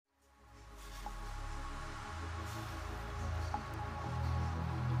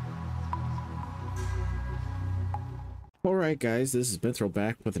Alright guys, this is Mithril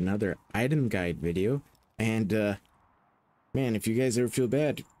back with another item guide video, and man, if you guys ever feel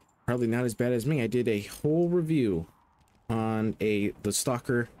bad, probably not as bad as me. I did a whole review on the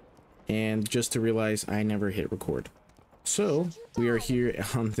Stalker, and just to realize I never hit record. So we are here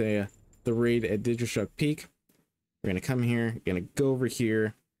on the raid at Digistruck Peak. We're gonna come here, gonna go over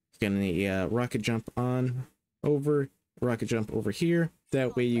here, gonna rocket jump on over, rocket jump over here.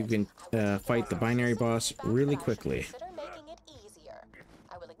 That way you can fight the binary boss really quickly.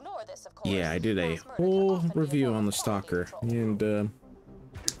 Yeah, I did a whole review on the Stalker, and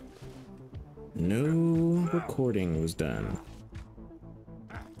no recording was done.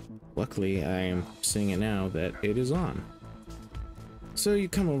 Luckily, I am seeing it now that it is on. So you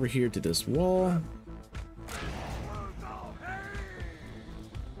come over here to this wall.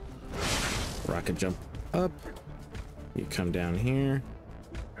 Rocket jump up. You come down here.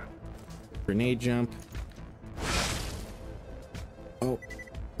 Grenade jump. Oh,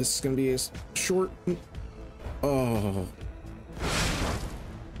 this is gonna be a short. Oh.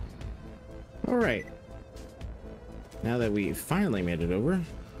 Alright. Now that we finally made it over,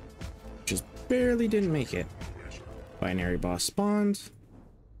 just barely didn't make it. Binary boss spawns.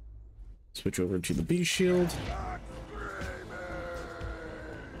 Switch over to the B shield.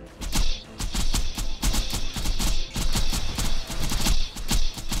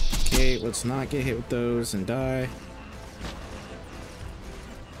 Okay, let's not get hit with those and die.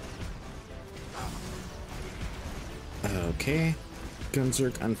 Okay,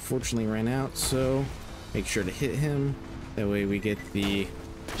 Gunzerk unfortunately ran out, so make sure to hit him. That way we get the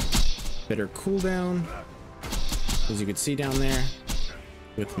better cooldown. As you can see down there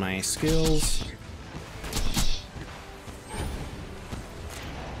with my skills.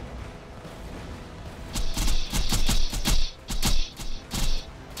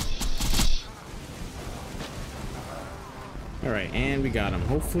 Alright, and we got him.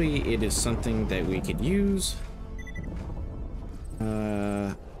 Hopefully it is something that we could use.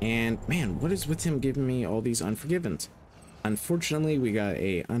 And man, what is with him giving me all these Unforgivens? Unfortunately, we got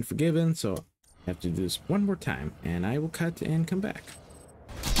a Unforgiven, so I have to do this one more time, and I will cut and come back.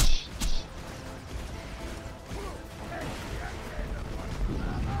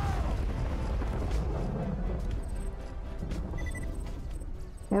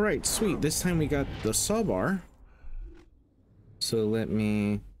 Alright, sweet. This time we got the Sawbar. So let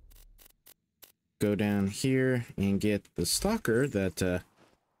me go down here and get the Stalker that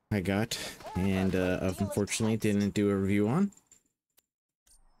I got and unfortunately didn't do a review on.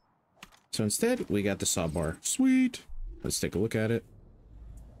 So instead we got the Sawbar. Sweet. Let's take a look at it.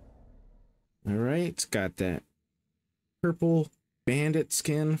 Alright, it's got that purple bandit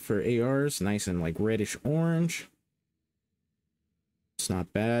skin for ARs, nice and like reddish orange. It's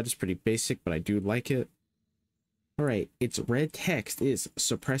not bad, it's pretty basic, but I do like it. Alright, its red text is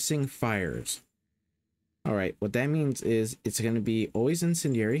suppressing fires. Alright, what that means is it's going to be always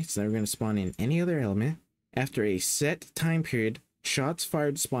incendiary. It's never going to spawn in any other element. After a set time period, shots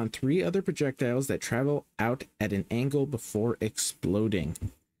fired spawn 3 other projectiles that travel out at an angle before exploding.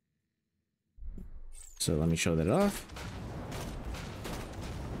 So let me show that off.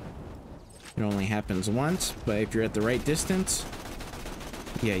 It only happens once, but if you're at the right distance,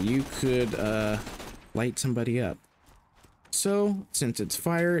 yeah, you could light somebody up. So since it's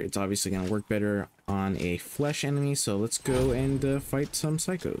fire, it's obviously going to work better on a flesh enemy, so let's go and fight some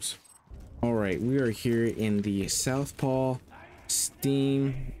psychos. Alright, we are here in the Southpaw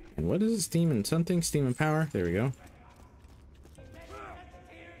Steam, and what is it? Steam and something? Steam and Power? There we go.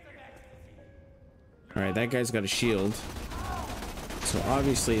 Alright, that guy's got a shield, so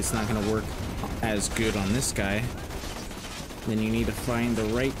obviously it's not going to work as good on this guy. Then you need to find the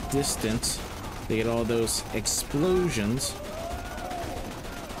right distance to get all those explosions.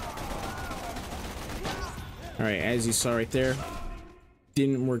 Alright, as you saw right there,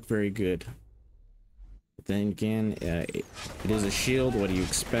 didn't work very good. But then again, it is a shield. What do you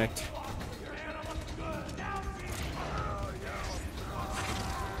expect?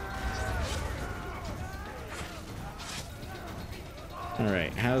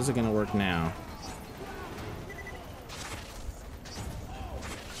 Alright, how's it gonna work now?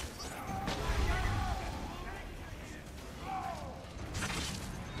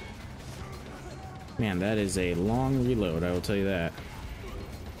 Man, that is a long reload, I will tell you that.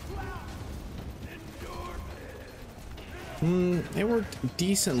 It worked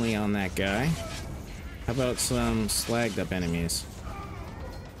decently on that guy. How about some slagged up enemies?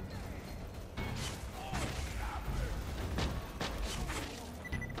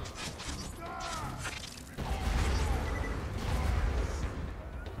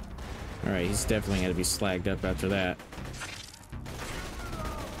 Alright, he's definitely gonna be slagged up after that.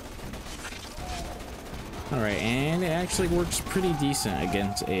 Alright, and it actually works pretty decent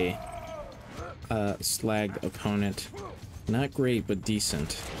against a slagged opponent. Not great, but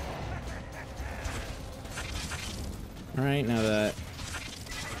decent. Alright, now that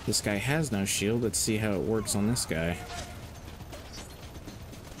this guy has no shield, let's see how it works on this guy.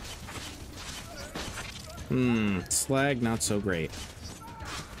 Slag, not so great.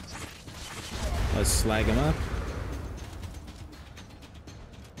 Let's slag him up.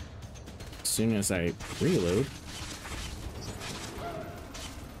 As soon as I reload.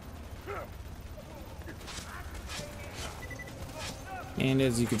 And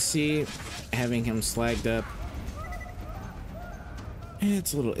as you can see, having him slagged up,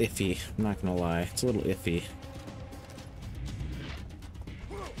 it's a little iffy. I'm not gonna lie, it's a little iffy.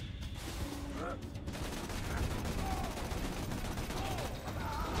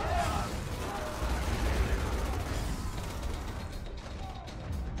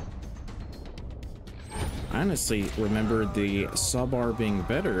 I honestly remember the Sawbar being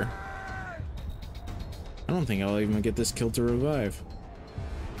better. I don't think I'll even get this kill to revive.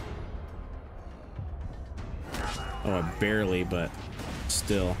 Oh, barely, but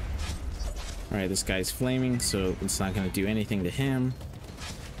still. Alright, this guy's flaming, so it's not going to do anything to him.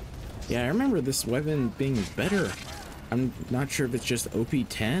 Yeah, I remember this weapon being better. I'm not sure if it's just OP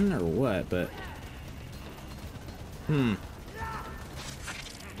 10 or what, but...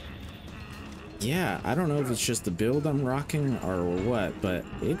 Yeah, I don't know if it's just the build I'm rocking or what, but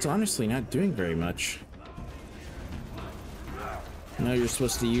it's honestly not doing very much. I know you're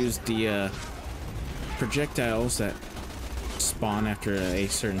supposed to use the projectiles that spawn after a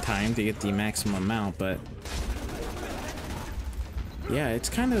certain time to get the maximum amount, but yeah, it's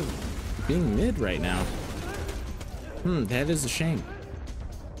kind of being mid right now. That is a shame.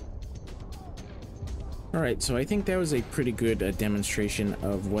 Alright, so I think that was a pretty good demonstration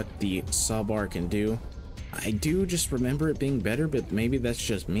of what the Sawbar can do. I do just remember it being better, but maybe that's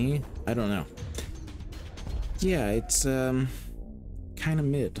just me. I don't know. Yeah, it's kind of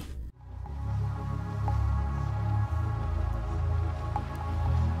mid.